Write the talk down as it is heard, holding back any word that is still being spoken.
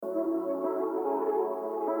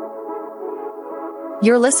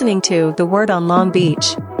You're listening to The Word on Long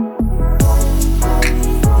Beach.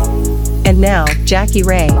 And now, Jackie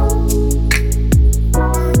Ray.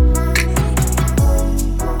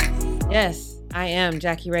 Yes, I am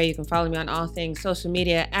Jackie Ray. You can follow me on all things social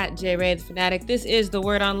media at JRay the Fanatic. This is The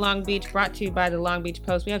Word on Long Beach, brought to you by the Long Beach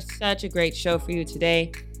Post. We have such a great show for you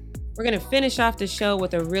today. We're going to finish off the show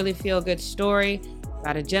with a really feel-good story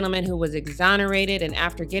about a gentleman who was exonerated, and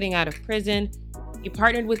after getting out of prison, he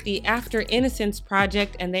partnered with the After Innocence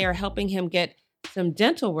Project, and they are helping him get some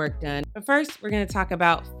dental work done. But first, we're going to talk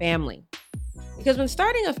about family. Because when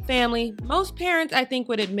starting a family, most parents, I think,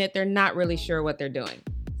 would admit they're not really sure what they're doing.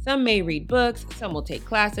 Some may read books, some will take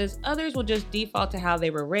classes, others will just default to how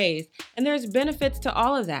they were raised, and there's benefits to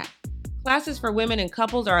all of that. Classes for women and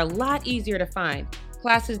couples are a lot easier to find.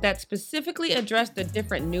 Classes that specifically address the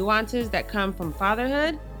different nuances that come from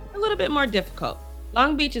fatherhood are a little bit more difficult.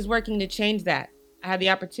 Long Beach is working to change that. I had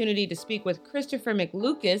the opportunity to speak with Christopher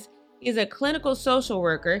McLucas. He's a clinical social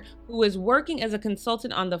worker who is working as a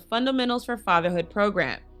consultant on the Fundamentals for Fatherhood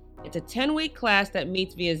program. It's a 10-week class that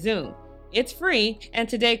meets via Zoom. It's free, and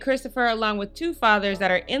today Christopher, along with two fathers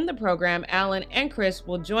that are in the program, Alan and Chris,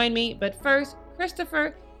 will join me. But first,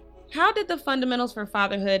 Christopher, how did the Fundamentals for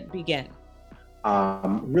Fatherhood begin?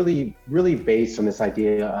 Really based on this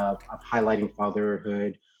idea of highlighting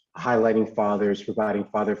fatherhood, highlighting fathers, providing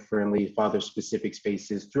father-friendly, father-specific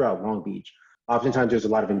spaces throughout Long Beach. Oftentimes there's a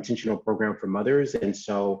lot of intentional program for mothers, and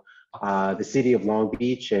so the city of Long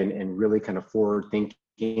Beach and really kind of forward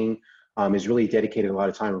thinking is really dedicated a lot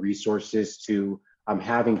of time and resources to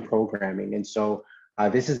having programming. And so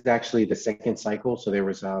this is actually the second cycle. So there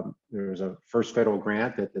was a first federal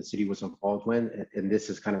grant that the city was involved in, and this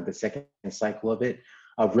is kind of the second cycle of it,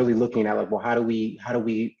 of really looking at like, well, how do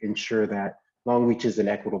we ensure that Long Beach is an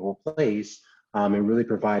equitable place, and really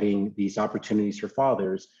providing these opportunities for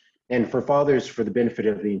fathers and for fathers for the benefit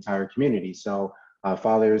of the entire community. So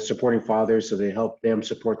fathers supporting fathers, so they help them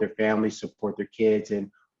support their families, support their kids,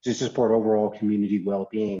 and to support overall community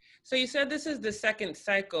well-being. So you said this is the second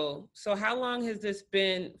cycle. So how long has this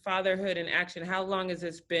been Fatherhood in Action? How long has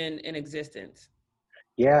this been in existence?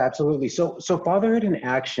 Yeah, absolutely. So Fatherhood in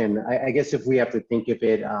Action, I guess if we have to think of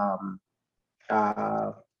it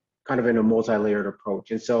uh, kind of in a multi-layered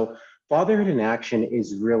approach. And so Fatherhood in Action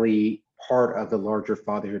is really part of the larger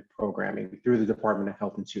fatherhood programming through the Department of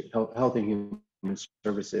Health and Human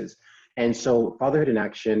Services. And so Fatherhood in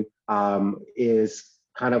Action is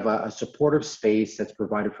kind of a supportive space that's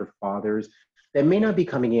provided for fathers that may not be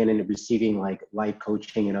coming in and receiving like life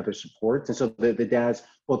coaching and other supports. And so the dads,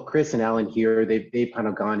 both Chris and Alan here, they've kind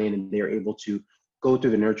of gone in and they're able to go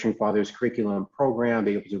through the Nurturing Fathers curriculum program,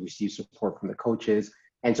 be able to receive support from the coaches.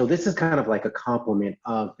 And so this is kind of like a complement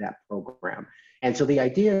of that program. And so the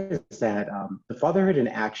idea is that the Fatherhood in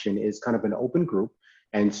Action is kind of an open group.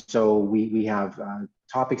 And so we have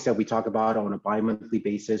topics that we talk about on a bi-monthly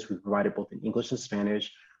basis. We provide it both in English and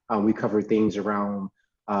Spanish. We cover things around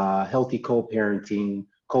healthy co-parenting,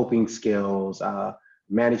 coping skills,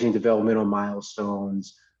 managing developmental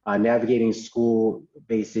milestones, navigating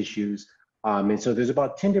school-based issues. And so there's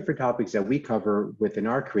about 10 different topics that we cover within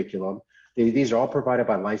our curriculum. These are all provided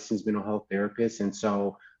by licensed mental health therapists. And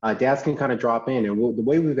so dads can kind of drop in. And the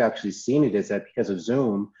way we've actually seen it is that because of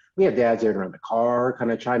Zoom, we have dads that are in the car kind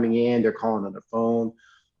of chiming in, they're calling on the phone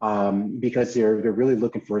because they're really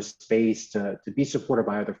looking for a space to be supported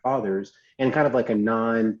by other fathers and kind of like a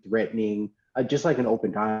non-threatening, just like an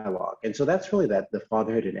open dialogue. And so that's really the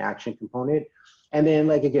Fatherhood in Action component. And then,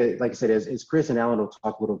 like I said, as Chris and Alan will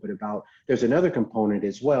talk a little bit about, there's another component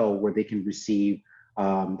as well where they can receive,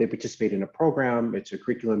 they participate in a program, it's a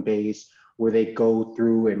curriculum based, where they go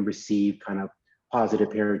through and receive kind of positive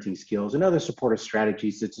parenting skills and other supportive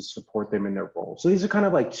strategies to support them in their role. So these are kind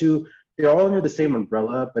of like they're all under the same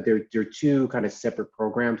umbrella, but they're two kind of separate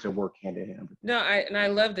programs that work hand in hand. No, I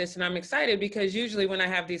love this, and I'm excited because usually when I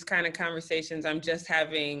have these kind of conversations, I'm just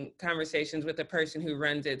having conversations with the person who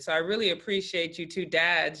runs it. So I really appreciate you two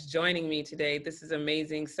dads joining me today. This is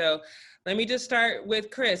amazing. So let me just start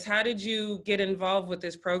with Chris. How did you get involved with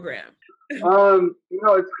this program? It's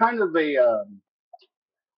kind of a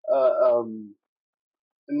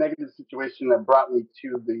negative situation that brought me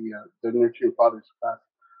to the Nurturing Fathers class.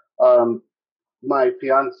 My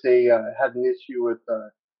fiance had an issue with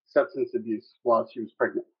substance abuse while she was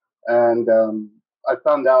pregnant, and I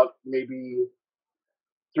found out maybe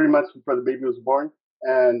 3 months before the baby was born,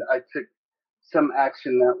 and I took some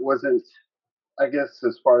action that wasn't, I guess,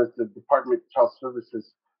 as far as the Department of Child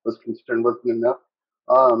Services was concerned, wasn't enough.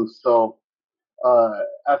 So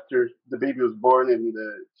after the baby was born and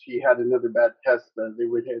she had another bad test, they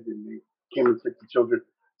went ahead and they came and took the children.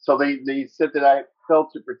 So they said that I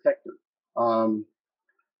failed to protect them.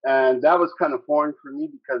 And that was kind of foreign for me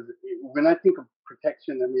because when I think of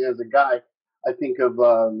protection, I mean, as a guy, I think of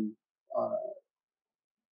uh,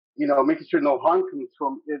 making sure no harm comes to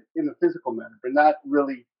him in a physical manner, but not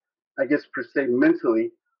really, I guess, per se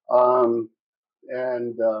mentally, um,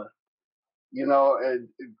 and and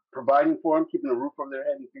providing for them, keeping a roof over their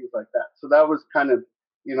head, and things like that. So that was kind of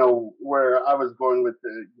where I was going with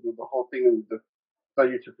the whole thing and the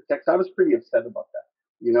failure to protect. So I was pretty upset about that,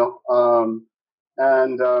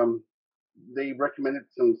 and they recommended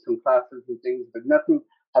some classes and things, but nothing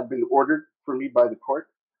had been ordered for me by the court.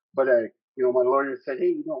 But my lawyer said,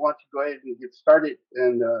 hey, why don't you go ahead and get started,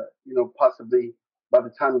 and possibly by the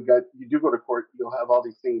time you do go to court, you'll have all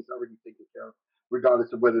these things already taken care of,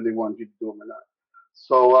 regardless of whether they want you to do them or not.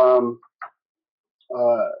 So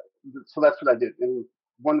uh, so that's what I did. And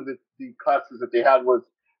one of the classes that they had was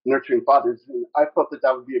nurturing fathers, and I felt that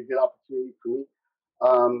that would be a good opportunity for me.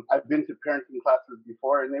 I've been to parenting classes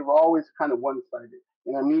before, and they were always kind of one-sided.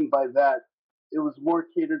 And I mean by that, it was more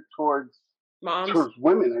catered Moms. towards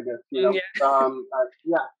women, I guess. Yeah.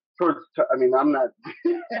 Yeah, I mean, I'm not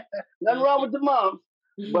nothing wrong with the moms,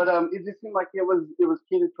 but it just seemed like it was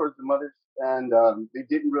catered towards the mothers, and they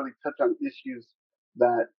didn't really touch on issues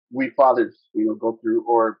that we fathers, go through,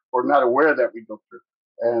 or not aware that we go through,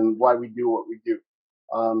 and why we do what we do.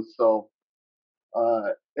 So,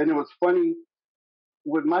 and it was funny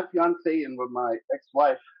with my fiance and with my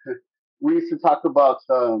ex-wife. We used to talk about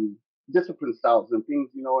discipline styles and things,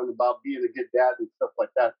 and about being a good dad and stuff like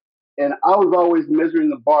that. And I was always measuring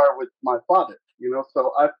the bar with my father,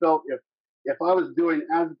 So I felt if I was doing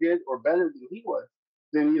as good or better than he was,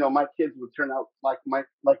 then my kids would turn out like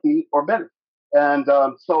me or better. And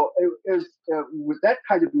so it was with that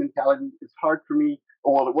kind of mentality. It's hard for me.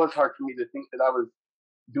 Well, it was hard for me to think that I was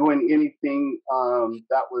doing anything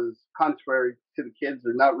that was contrary to the kids,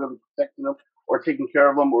 or not really protecting them or taking care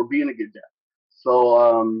of them or being a good dad. So,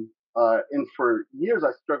 and for years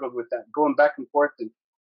I struggled with that, going back and forth.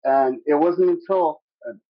 And it wasn't until,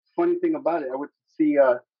 funny thing about it, I went to see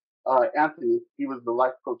Anthony. He was the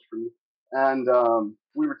life coach for me. And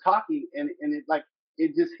we were talking, and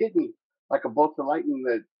it just hit me like a bolt of lightning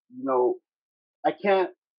that, I can't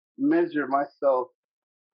measure myself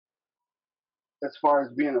as far as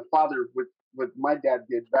being a father with what my dad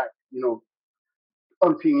did back,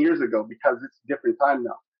 umpteen years ago, because it's a different time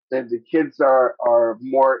now. The kids are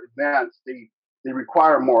more advanced. They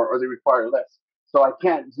require more, or they require less. So I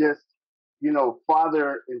can't just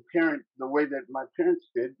father and parent the way that my parents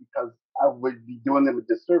did, because I would be doing them a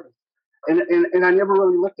disservice. And I never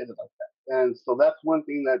really looked at it like that. And so that's one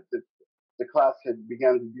thing that the class had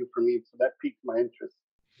began to do for me. So that piqued my interest.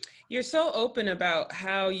 You're so open about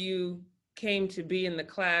how you came to be in the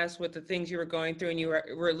class with the things you were going through, and you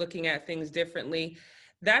were looking at things differently.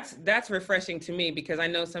 That's refreshing to me, because I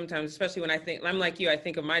know sometimes, especially when I'm like you, I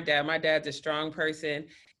think of my dad. My dad's a strong person.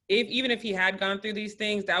 Even if he had gone through these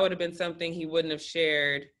things, that would have been something he wouldn't have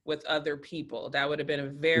shared with other people. That would have been a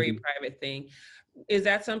very private thing. Is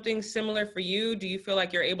that something similar for you? Do you feel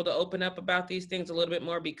like you're able to open up about these things a little bit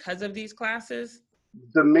more because of these classes?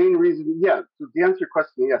 The main reason, yeah, to answer your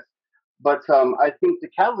question, yes. But I think the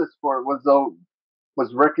catalyst for it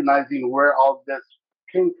was recognizing where all this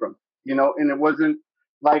came from, and it wasn't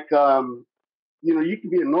like you can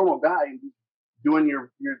be a normal guy and doing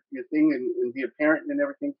your thing, and be a parent and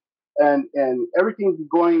everything, and everything's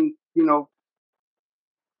going,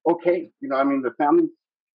 okay. I mean, the family's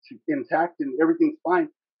intact and everything's fine,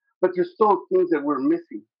 but there's still things that we're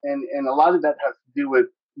missing, and a lot of that has to do with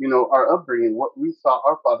our upbringing, what we saw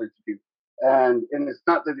our fathers do, and it's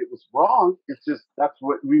not that it was wrong. It's just that's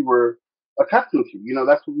what we were accustomed to.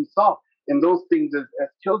 That's what we saw, and those things as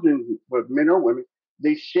children, whether men or women,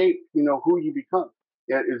 they shape who you become.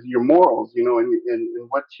 It is your morals, and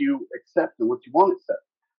what you accept and what you won't accept.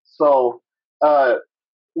 So uh,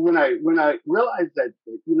 when I realized that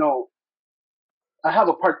I have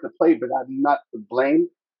a part to play, but I'm not to blame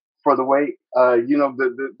for the way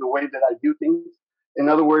the way that I do things. In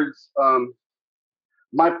other words,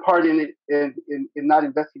 my part in it, in not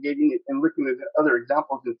investigating it and looking at other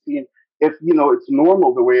examples and seeing if it's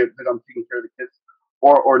normal the way that I'm taking care of the kids,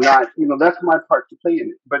 or not. That's my part to play in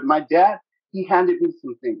it. But my dad, he handed me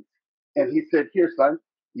some things, and he said, "Here, son,"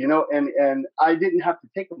 and I didn't have to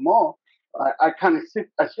take them all. I kind of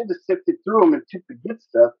I should have sifted through them and took the good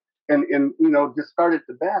stuff, and discarded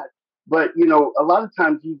the bad. But a lot of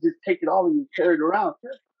times you just take it all and you carry it around,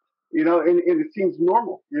 and it seems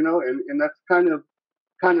normal, and that's kind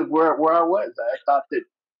of where I was. I thought that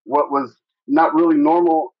what was not really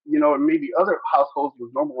normal, and maybe other households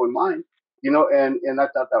was normal in mine. and I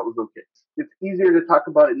thought that was okay. It's easier to talk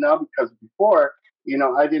about it now because before,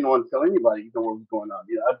 I didn't want to tell anybody, what was going on.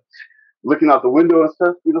 I'm looking out the window and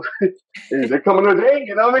stuff, hey, they're coming today,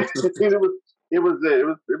 what I mean? It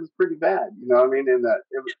was pretty bad, what I mean? And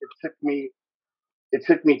it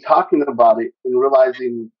took me talking about it and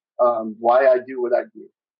realizing why I do what I do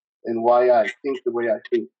and why I think the way I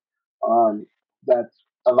think. Um, that's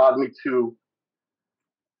allowed me to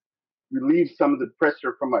relieve some of the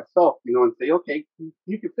pressure from myself, and say, okay,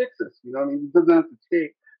 you can fix this. I mean, it doesn't have to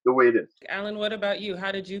stay the way it is. Alan, what about you?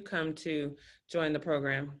 How did you come to join the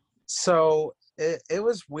program? So it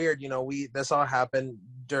was weird, this all happened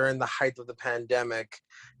during the height of the pandemic,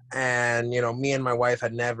 and me and my wife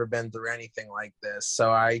had never been through anything like this.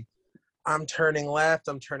 So I'm turning left,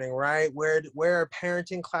 I'm turning right. Where are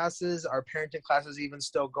parenting classes? Are parenting classes even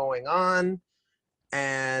still going on?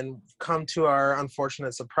 And come to our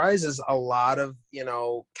unfortunate surprises, a lot of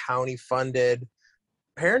county funded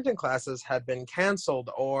parenting classes had been canceled,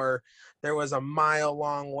 or there was a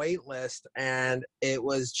mile-long wait list, and it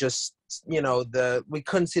was just we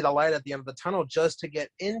couldn't see the light at the end of the tunnel just to get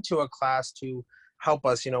into a class to help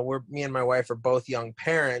us. Me and my wife are both young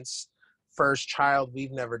parents, first child,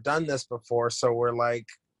 we've never done this before, so we're like,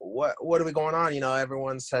 what are we going on?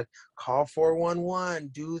 Everyone said call 411,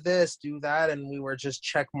 do this, do that, and we were just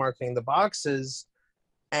check marking the boxes,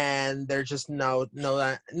 and there's just no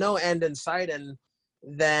end in sight. And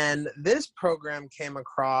then this program came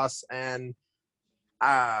across, and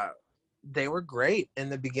they were great in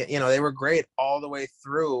the beginning. They were great all the way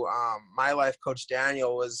through. My life coach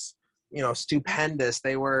Daniel was stupendous.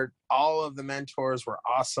 All of the mentors were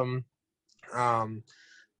awesome.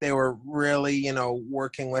 They were really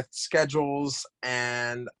working with schedules,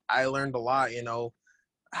 and I learned a lot.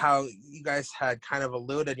 How you guys had kind of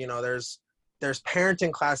alluded, there's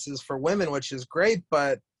parenting classes for women, which is great,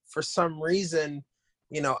 but for some reason,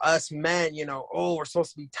 us men, we're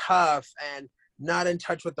supposed to be tough and not in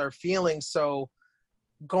touch with our feelings. So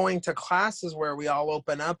going to classes where we all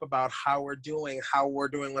open up about how we're doing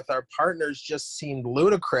with our partners just seemed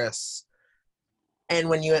ludicrous. And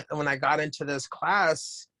when I got into this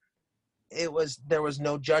class, there was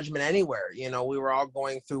no judgment anywhere. We were all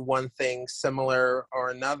going through one thing similar or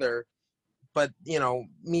another. But,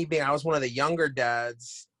 I was one of the younger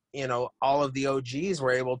dads, all of the OGs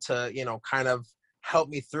were able to, kind of help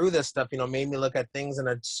me through this stuff, made me look at things in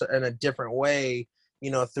a different way,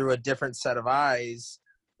 through a different set of eyes.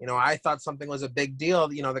 I thought something was a big deal.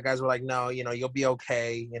 The guys were like, no, you'll be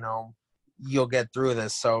okay. You'll get through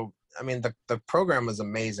this. So, I mean, the program was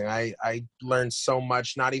amazing. I learned so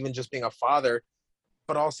much, not even just being a father,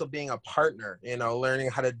 but also being a partner,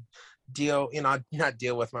 learning how to deal, not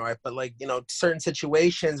deal with my wife, but certain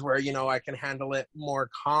situations where, I can handle it more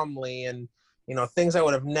calmly, and, things I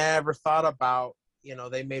would have never thought about,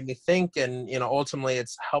 they made me think, and, ultimately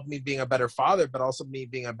it's helped me being a better father, but also me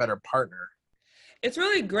being a better partner. It's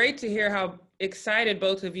really great to hear how excited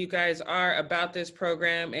both of you guys are about this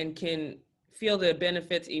program and can feel the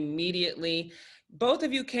benefits immediately. Both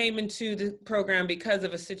of you came into the program because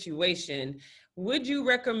of a situation. Would you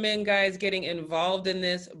recommend guys getting involved in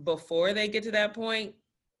this before they get to that point?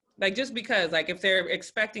 Just because, if they're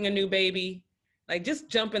expecting a new baby, just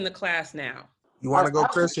jump in the class now. You want to go,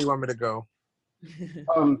 Chris, or you want me to go?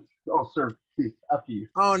 Oh, sir, please, after you.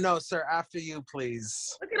 Oh, no, sir, after you,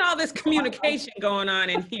 please. Look at all this communication going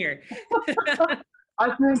on in here.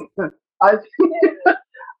 I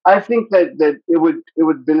think that it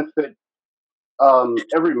would benefit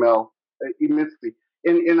every male immensely,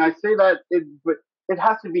 and I say that, but it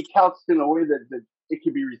has to be couched in a way that it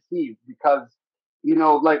can be received, because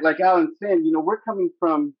like Alan's saying, we're coming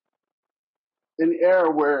from an era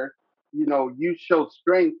where you show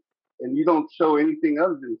strength and you don't show anything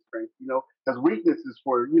other than strength, because weakness is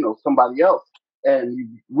for somebody else, and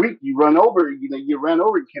you run over, you ran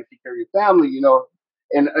over, you can't take care of your family,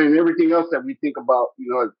 and everything else that we think about,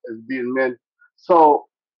 as being men. So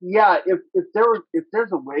yeah, if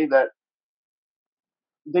there's a way that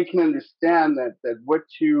they can understand that what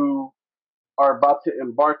you are about to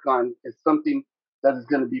embark on is something that is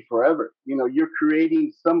going to be forever. You're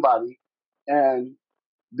creating somebody, and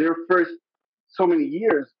their first so many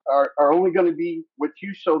years are only going to be what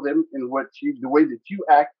you show them, and the way that you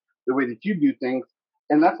act, the way that you do things.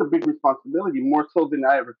 And that's a big responsibility, more so than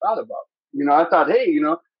I ever thought about. I thought, hey,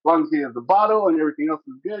 as long as he has the bottle and everything else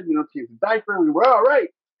is good, change the diaper, we were all right.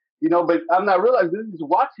 But I'm not realizing this is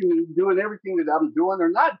watching me doing everything that I'm doing or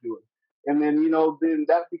not doing. And then, then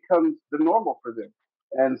that becomes the normal for them.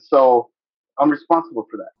 And so I'm responsible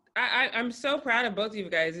for that. I'm so proud of both of you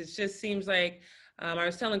guys. It just seems like I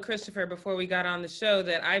was telling Christopher before we got on the show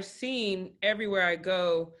that I've seen everywhere I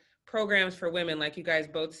go programs for women, like you guys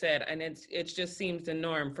both said, and it just seems the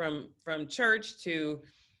norm from church to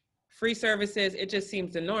free services. It just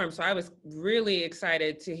seems the norm. So I was really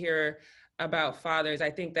excited to hear about fathers. I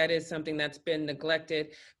think that is something that's been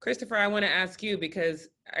neglected. Christopher, I want to ask you because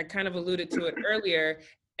I kind of alluded to it earlier,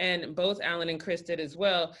 and both Alan and Chris did as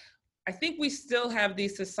well. I think we still have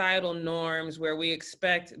these societal norms where we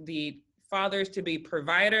expect the fathers to be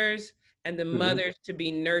providers and the mothers to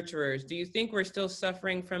be nurturers. Do you think we're still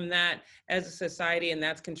suffering from that as a society and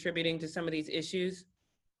that's contributing to some of these issues?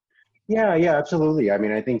 Yeah, yeah, absolutely. I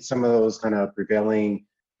mean, I think some of those kind of prevailing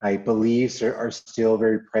beliefs are still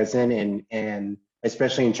very present, and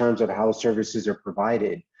especially in terms of how services are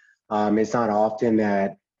provided. It's not often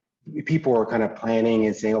that people are kind of planning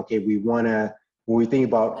and saying, okay, we want to, when we think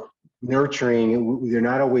about nurturing, they're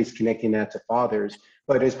not always connecting that to fathers.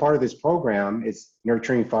 But as part of this program, it's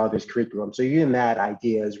nurturing fathers curriculum. So even that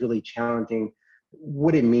idea is really challenging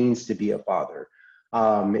what it means to be a father.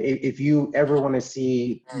 If you ever want to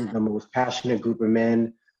see the most passionate group of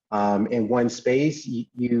men in one space,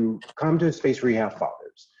 you come to a space where you have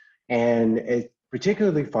fathers, and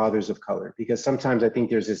particularly fathers of color, because sometimes I think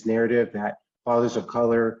there's this narrative that fathers of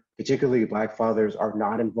color, particularly Black fathers, are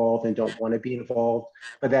not involved and don't want to be involved,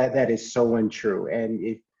 but that is so untrue. And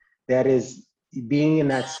if that is being in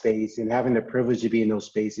that space and having the privilege to be in those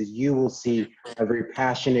spaces, you will see a very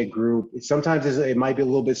passionate group. Sometimes it might be a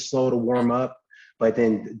little bit slow to warm up, but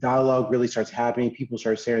then dialogue really starts happening. People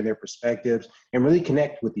start sharing their perspectives and really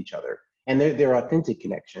connect with each other. And they're authentic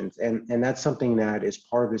connections. And that's something that is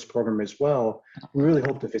part of this program as well. We really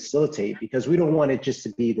hope to facilitate, because we don't want it just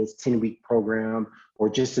to be this 10-week program or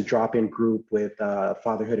just a drop-in group with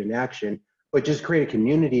Fatherhood in Action, but just create a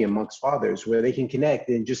community amongst fathers where they can connect.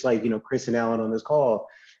 And just like, Chris and Alan on this call,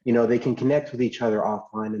 they can connect with each other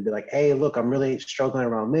offline and be like, hey, look, I'm really struggling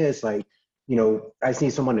around this. Like, I just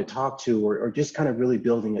need someone to talk to, or just kind of really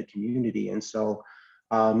building a community. And so,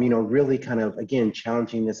 really kind of, again,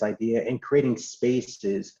 challenging this idea and creating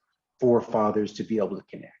spaces for fathers to be able to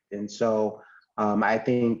connect. And so I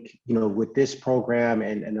think, with this program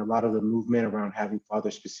and a lot of the movement around having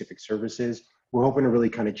father-specific services, we're hoping to really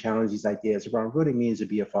kind of challenge these ideas around what it means to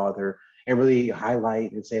be a father, and really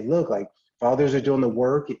highlight and say, look, like, fathers are doing the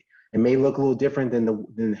work. It may look a little different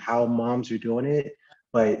than how moms are doing it,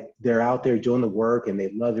 but they're out there doing the work, and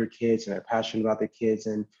they love their kids, and they're passionate about their kids,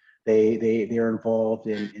 and they're involved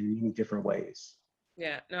in many different ways.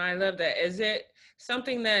 Yeah, no, I love that. Is it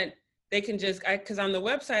something that they can just, because on the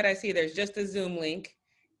website I see there's just a Zoom link.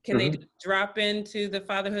 Can they drop into the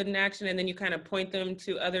Fatherhood in Action and then you kind of point them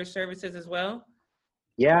to other services as well?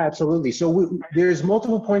 Yeah, absolutely. So there's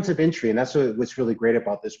multiple points of entry, and that's what's really great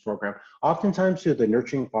about this program. Oftentimes, through the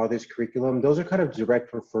Nurturing Fathers curriculum, those are kind of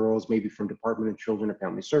direct referrals, maybe from Department of Children and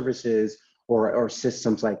Family Services or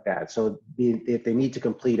systems like that. So if they need to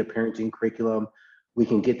complete a parenting curriculum, we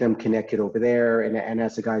can get them connected over there. And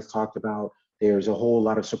as the guys talked about, there's a whole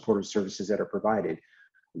lot of supportive services that are provided.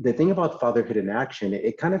 The thing about Fatherhood in Action,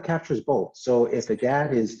 it kind of captures both. So if a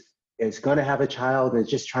dad is going to have a child and is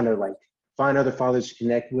just trying to like find other fathers to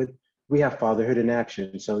connect with, we have Fatherhood in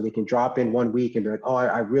Action. So they can drop in 1 week and be like, oh,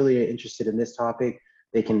 I really am interested in this topic.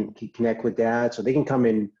 They can connect with dad. So they can come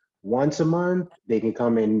in once a month. They can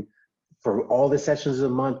come in for all the sessions of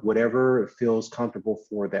the month, whatever feels comfortable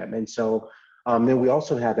for them. And so then we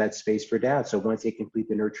also have that space for dad. So once they complete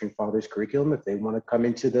the Nurturing Fathers curriculum, if they want to come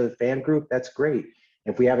into the fan group, that's great.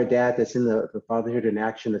 If we have a dad that's in the Fatherhood in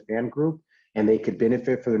Action, the fan group, and they could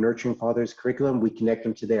benefit from the Nurturing Fathers curriculum, we connect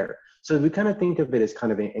them to there. So we kind of think of it as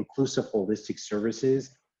kind of an inclusive, holistic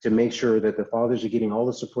services to make sure that the fathers are getting all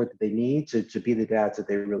the support that they need to be the dads that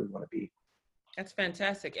they really want to be. That's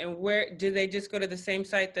fantastic. And where do they just go to the same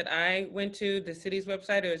site that I went to, the city's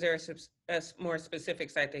website, or is there a more specific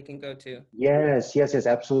site they can go to? Yes,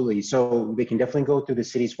 absolutely. So they can definitely go through the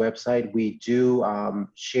city's website. We do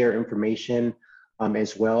share information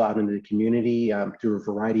as well out in the community through a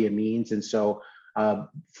variety of means. And so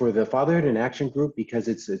for the Fatherhood in Action group, because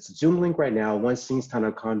it's a Zoom link right now, once things kind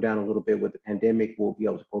of calm down a little bit with the pandemic, we'll be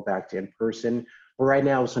able to go back to in person. But right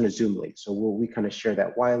now it's on a Zoom link. So we kind of share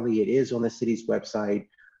that widely. It is on the city's website.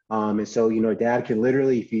 And so, dad can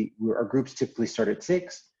literally, our groups typically start at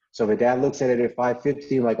 6. So if a dad looks at it at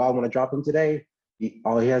 5:50, like, oh, I want to drop him today,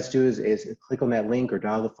 all he has to do is click on that link or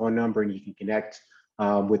dial the phone number, and you can connect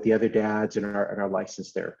with the other dads and our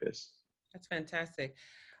licensed therapists. That's fantastic.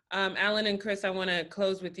 Alan and Chris, I want to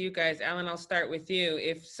close with you guys. Alan, I'll start with you.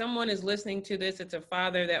 If someone is listening to this, it's a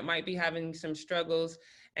father that might be having some struggles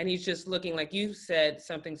and he's just looking, like you said,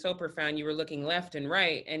 something so profound. You were looking left and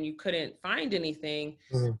right and you couldn't find anything.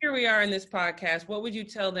 Mhm. Here we are in this podcast. What would you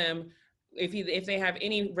tell them if they have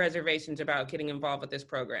any reservations about getting involved with this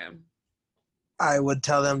program? I would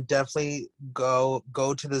tell them definitely go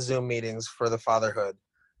to the Zoom meetings for the fatherhood.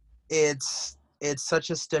 It's such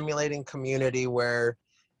a stimulating community where,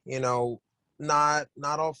 you know, not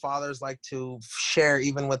all fathers like to share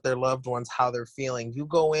even with their loved ones how they're feeling. You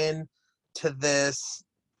go in to this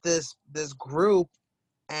group,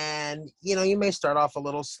 and you know, you may start off a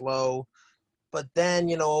little slow, but then,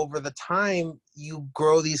 you know, over the time you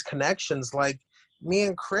grow these connections. Like me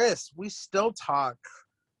and Chris, we still talk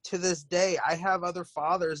to this day. I have other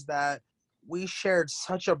fathers that we shared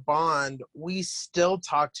such a bond. We still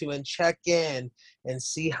talk to and check in and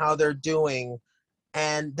see how they're doing.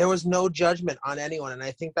 And there was no judgment on anyone. And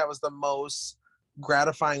I think that was the most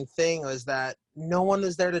gratifying thing, is that no one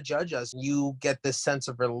is there to judge us. You get this sense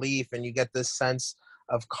of relief and you get this sense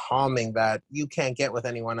of calming that you can't get with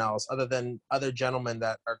anyone else, other than other gentlemen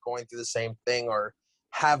that are going through the same thing or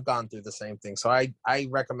have gone through the same thing. So I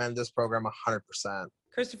recommend this program 100%.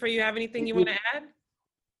 Christopher, you have anything you want to add?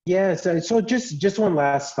 Yes, so just one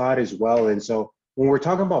last thought as well. And so when we're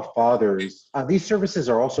talking about fathers, these services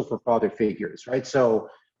are also for father figures, right? So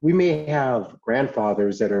we may have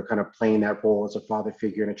grandfathers that are kind of playing that role as a father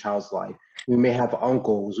figure in a child's life. We may have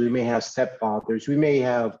uncles, we may have stepfathers, we may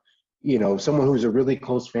have, you know, someone who's a really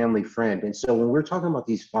close family friend. And so when we're talking about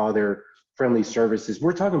these father-friendly services,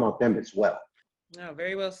 we're talking about them as well. Oh,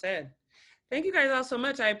 very well said. Thank you guys all so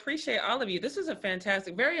much. I appreciate all of you. This was a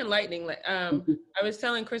fantastic, very enlightening. I was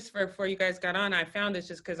telling Christopher before you guys got on, I found this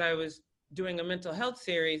just because I was doing a mental health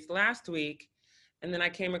series last week, and then I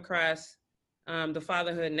came across the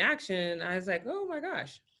Fatherhood in Action. I was like, oh my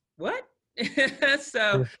gosh, what?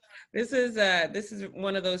 So this is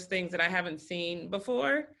one of those things that I haven't seen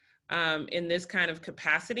before in this kind of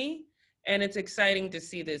capacity. And it's exciting to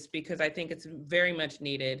see this because I think it's very much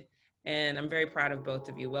needed. And I'm very proud of both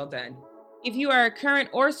of you. Well done. If you are a current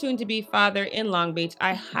or soon-to-be father in Long Beach,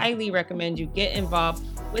 I highly recommend you get involved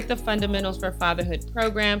with the Fundamentals for Fatherhood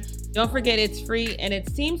program. Don't forget it's free, and it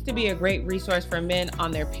seems to be a great resource for men on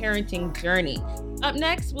their parenting journey. Up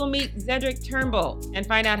next, we'll meet Zedrick Turnbull and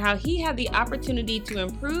find out how he had the opportunity to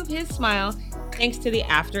improve his smile thanks to the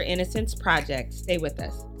After Innocence Project. Stay with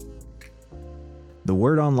us. The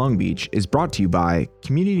Word on Long Beach is brought to you by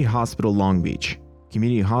Community Hospital Long Beach.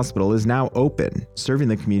 Community Hospital is now open, serving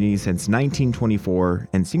the community since 1924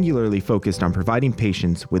 and singularly focused on providing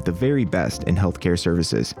patients with the very best in healthcare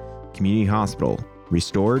services. Community Hospital,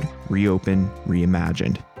 restored, reopened,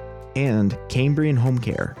 reimagined. And Cambrian Home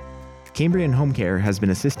Care. Cambrian Home Care has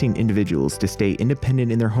been assisting individuals to stay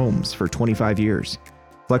independent in their homes for 25 years.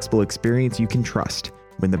 Flexible experience you can trust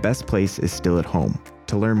when the best place is still at home.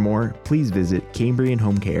 To learn more, please visit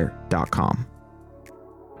CambrianHomeCare.com.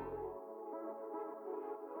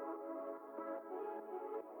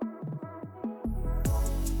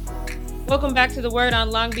 Welcome back to The Word on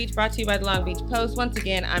Long Beach, brought to you by the Long Beach Post. Once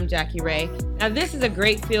again, I'm Jackie Ray. Now, this is a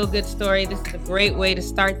great feel-good story. This is a great way to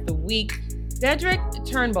start the week. Zedrick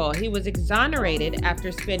Turnbull, he was exonerated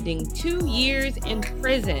after spending 2 years in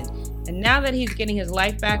prison. And now that he's getting his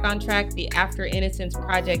life back on track, the After Innocence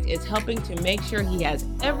Project is helping to make sure he has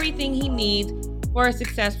everything he needs for a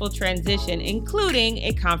successful transition, including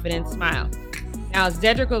a confident smile. Now,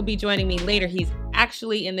 Zedrick will be joining me later. He's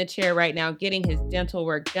actually in the chair right now getting his dental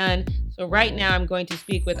work done. So right now I'm going to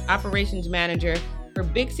speak with Operations Manager for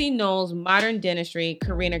Bixie Knowles Modern Dentistry,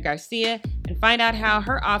 Karina Garcia, and find out how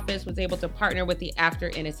her office was able to partner with the After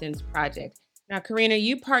Innocence Project. Now, Karina,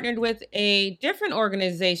 you partnered with a different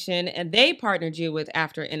organization and they partnered you with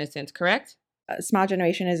After Innocence, correct? Smile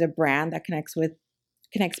Generation is a brand that connects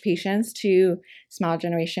patients to Smile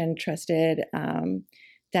Generation trusted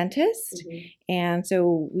dentist. Mm-hmm. And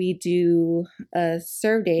so we do a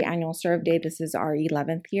serve day, annual serve day. This is our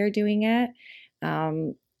 11th year doing it.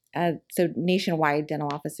 So nationwide dental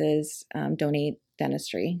offices donate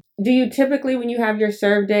dentistry. Do you typically, when you have your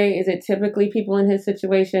serve day, is it typically people in his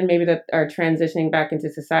situation, maybe that are transitioning back into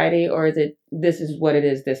society, or is it, this is what it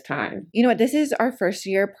is this time? You know what, this is our first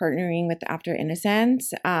year partnering with After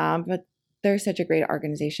Innocence, but they're such a great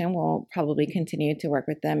organization. We'll probably continue to work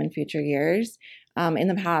with them in future years. In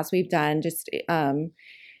the past, we've done just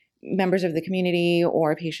members of the community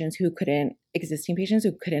or existing patients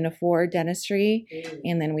who couldn't afford dentistry.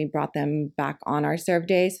 And then we brought them back on our serve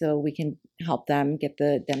day so we can help them get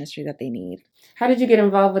the dentistry that they need. How did you get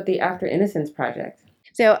involved with the After Innocence Project?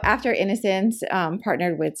 So After Innocence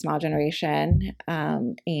partnered with Smile Generation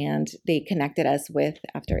and they connected us with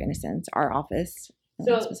After Innocence, our office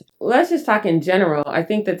So specific. let's just talk in general. I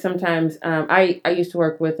think that sometimes I used to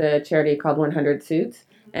work with a charity called 100 Suits,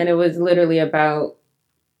 and it was literally about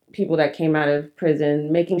people that came out of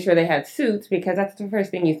prison, making sure they had suits because that's the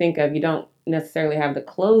first thing you think of. You don't necessarily have the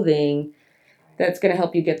clothing that's going to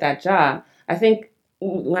help you get that job. I think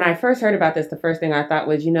when I first heard about this, the first thing I thought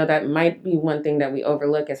was, that might be one thing that we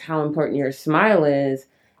overlook is how important your smile is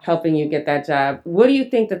helping you get that job. What do you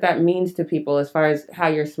think that means to people as far as how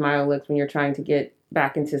your smile looks when you're trying to get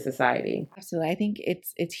back into society? Absolutely. I think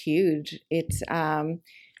it's huge. It's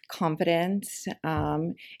confidence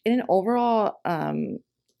and an overall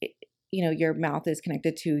your mouth is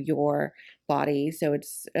connected to your body, so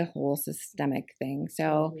it's a whole systemic thing.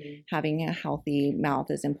 So having a healthy mouth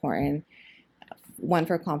is important, one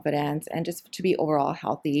for confidence and just to be overall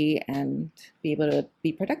healthy and be able to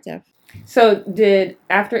be productive. So did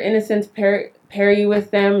After Innocence pair you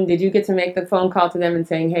with them? Did you get to make the phone call to them and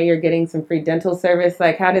saying, hey, you're getting some free dental service?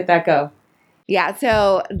 Like, how did that go? Yeah,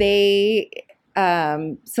 so they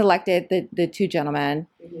selected the two gentlemen.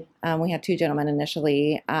 We had two gentlemen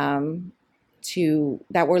initially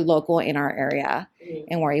that were local in our area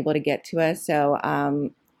and were able to get to us. So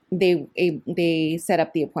they set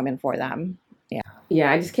up the appointment for them.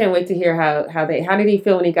 Yeah, I just can't wait to hear how did he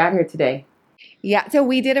feel when he got here today? Yeah, so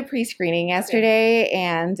we did a pre-screening yesterday,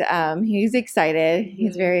 and he's excited.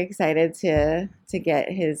 He's very excited to get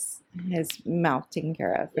his mouth taken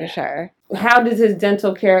care of for sure. How does his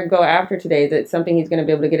dental care go after today? Is it something he's going to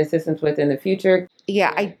be able to get assistance with in the future?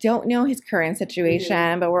 Yeah, I don't know his current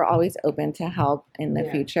situation, but we're always open to help in the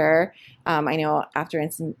future. I know After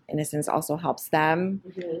Innocence also helps them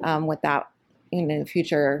with that in the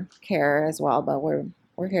future care as well, but we're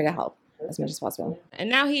here to help as much as possible.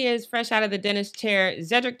 And now he is fresh out of the dentist chair.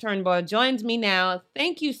 Zedric Turnbull joins me now.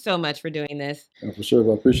 Thank you so much for doing this. Yeah, for sure.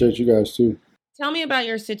 I appreciate you guys too. Tell me about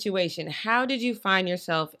your situation. How did you find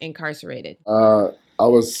yourself incarcerated? I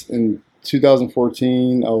was in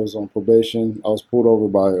 2014. I was on probation. I was pulled over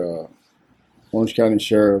by Orange County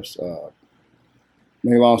Sheriffs.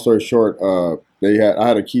 Make a long story short, I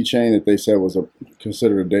had a keychain that they said was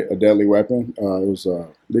considered a deadly weapon. It was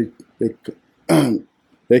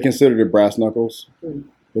they considered it brass knuckles,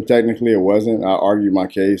 but technically it wasn't. I argued my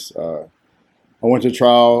case. I went to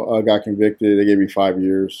trial, got convicted. They gave me 5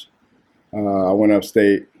 years. I went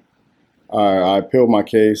upstate. I appealed my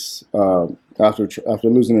case. After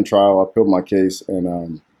losing the trial, I appealed my case,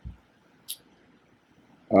 and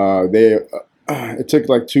it took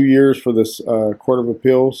like 2 years for this Court of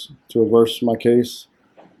Appeals to reverse my case,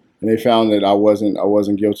 and they found that I wasn't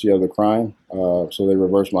guilty of the crime. So they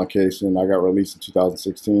reversed my case, and I got released in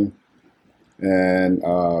 2016. And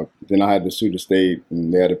then I had to sue the state,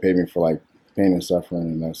 and they had to pay me for like pain and suffering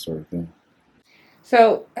and that sort of thing.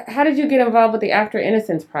 So, how did you get involved with the After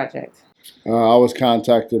Innocence project? I was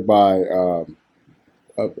contacted by the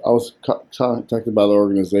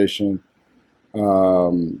organization.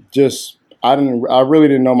 I really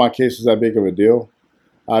didn't know my case was that big of a deal.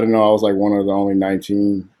 I didn't know I was like one of the only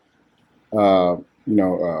 19. That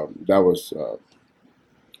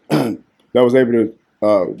was able to.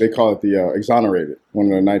 They call it the exonerated. One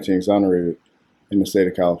of the 19 exonerated in the state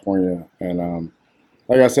of California. And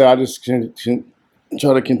like I said, I just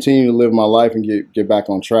try to continue to live my life and get back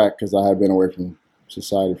on track because I had been away from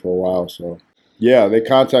society for a while. So yeah, I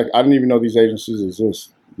didn't even know these agencies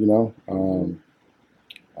exist, so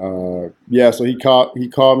he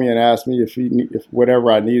called me and asked me if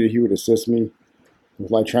whatever I needed, he would assist me with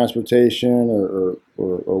like transportation or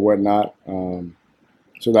whatnot.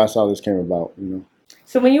 So that's how this came about,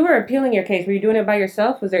 So when you were appealing your case, were you doing it by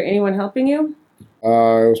yourself? Was there anyone helping you?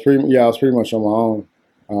 I was pretty much on my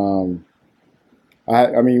own.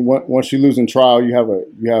 Once you lose in trial,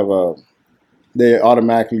 they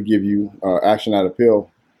automatically give you action at appeal,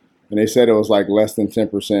 and they said it was like less than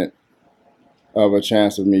 10% of a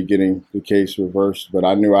chance of me getting the case reversed. But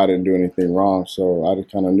I knew I didn't do anything wrong, so I just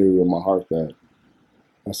kind of knew in my heart that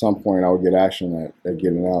at some point I would get action at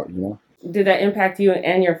getting out. Did that impact you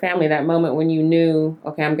and your family, that moment when you knew,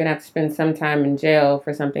 okay, I'm going to have to spend some time in jail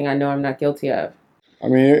for something I know I'm not guilty of? I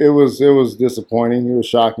mean, it was disappointing. It was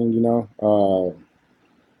shocking,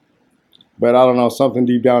 But I don't know, something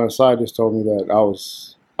deep down inside just told me that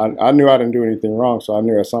I knew I didn't do anything wrong, so I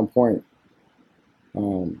knew at some point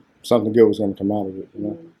something good was going to come out of it,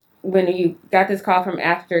 When you got this call from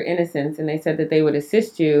After Innocence and they said that they would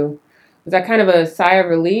assist you, was that kind of a sigh of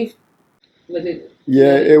relief? Was it?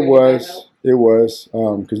 Yeah, it was. It was,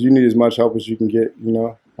 because you need as much help as you can get,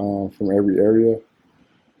 from every area.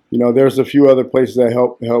 There's a few other places that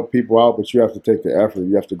help people out, but you have to take the effort.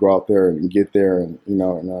 You have to go out there and get there, and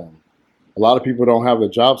a lot of people don't have the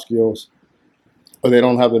job skills or they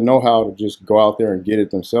don't have the know-how to just go out there and get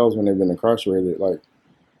it themselves when they've been incarcerated, like,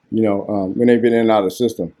 when they've been in and out of the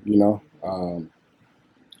system,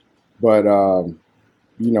 But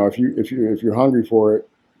if you're hungry for it,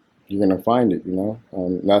 you're gonna find it,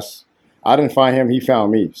 I didn't find him; he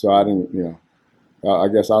found me. So I didn't, I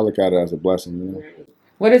guess I look at it as a blessing.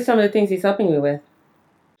 What are some of the things he's helping you with?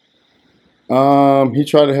 He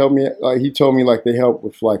tried to help me. Like he told me, like they help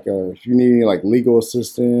with if you need any legal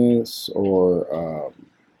assistance or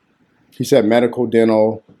he said medical,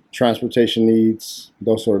 dental, transportation needs,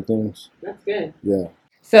 those sort of things. That's good. Yeah.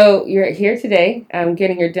 So you're here today,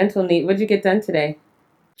 getting your dental need. What did you get done today?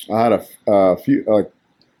 I had a few.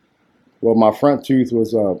 My front tooth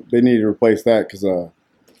was. They needed to replace that because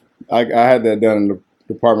I had that done in the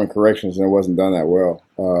Department of Corrections and it wasn't done that well.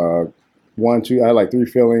 I had 3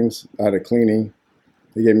 fillings. I had a cleaning.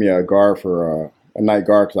 They gave me a guard for a night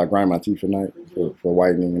guard because I grind my teeth at night for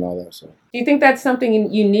whitening and all that. So. Do you think that's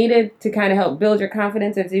something you needed to kind of help build your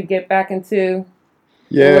confidence as you get back into?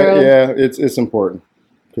 Yeah, it's important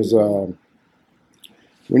because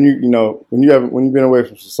when you've been away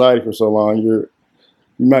from society for so long, you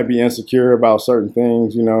might be insecure about certain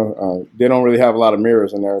things. They don't really have a lot of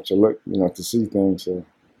mirrors in there to look, to see things. So.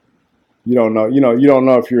 You don't know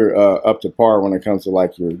if you're up to par when it comes to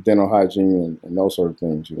your dental hygiene and those sort of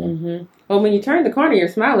things. Mm-hmm. Well, when you turn the corner, your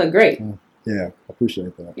smile looked great. Yeah, I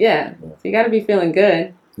appreciate that. Yeah. So you got to be feeling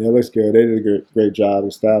good. Yeah, it looks good. They did a great job.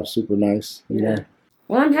 The staff's super nice. You know.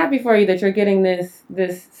 Well, I'm happy for you that you're getting this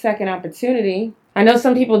second opportunity. I know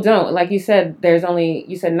some people don't. Like you said,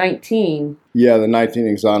 you said 19. Yeah, the 19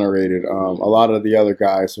 exonerated. A lot of the other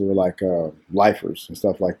guys who were lifers and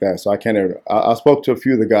stuff like that. So I spoke to a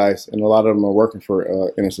few of the guys, and a lot of them are working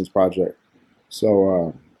for Innocence Project.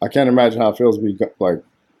 So I can't imagine how it feels to be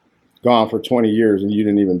gone for 20 years and you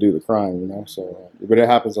didn't even do the crime, So, but it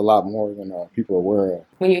happens a lot more than people are aware of.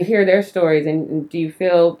 When you hear their stories, and do you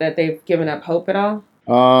feel that they've given up hope at all?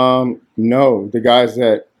 No, the guys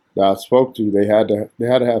that I spoke to, they had to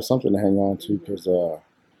have something to hang on to because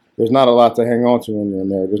there's not a lot to hang on to when you're in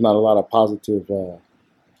there. There's not a lot of positive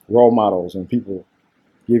role models and people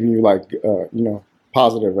giving you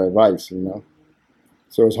positive advice.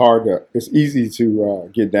 So it's easy to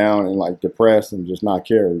get down and depressed and just not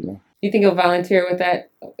care. Do you think you'll volunteer with that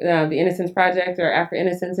the Innocence Project or After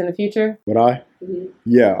Innocence in the future? Would I? Mm-hmm.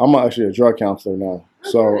 Yeah, I'm actually a drug counselor now. Okay.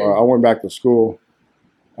 So I went back to school.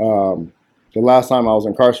 The last time I was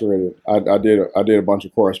incarcerated, I did a bunch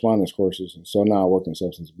of correspondence courses, and so now I work in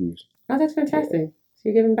substance abuse. Oh, that's fantastic. So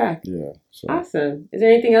you're giving back. Yeah. So. Awesome. Is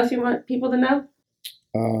there anything else you want people to know?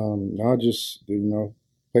 No, just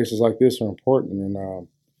places like this are important, and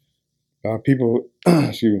people,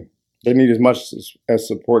 excuse me, they need as much as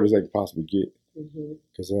support as they can possibly get,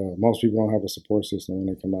 because most people don't have a support system when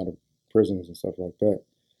they come out of prisons and stuff like that.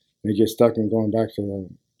 They get stuck in going back to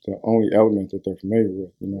the only element that they're familiar with,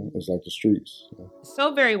 is the streets.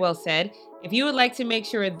 So very well said. If you would like to make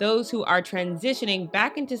sure those who are transitioning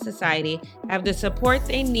back into society have the support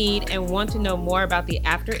they need and want to know more about the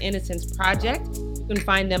After Innocence Project, you can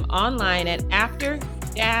find them online at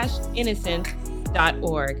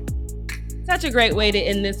after-innocence.org. Such a great way to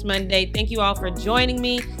end this Monday. Thank you all for joining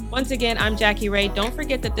me. Once again, I'm Jackie Ray. Don't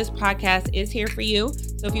forget that this podcast is here for you.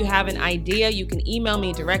 So if you have an idea, you can email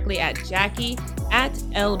me directly at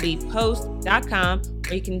jackie@lbpost.com,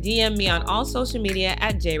 or you can DM me on all social media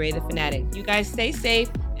at JRayTheFanatic. You guys stay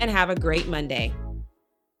safe and have a great Monday.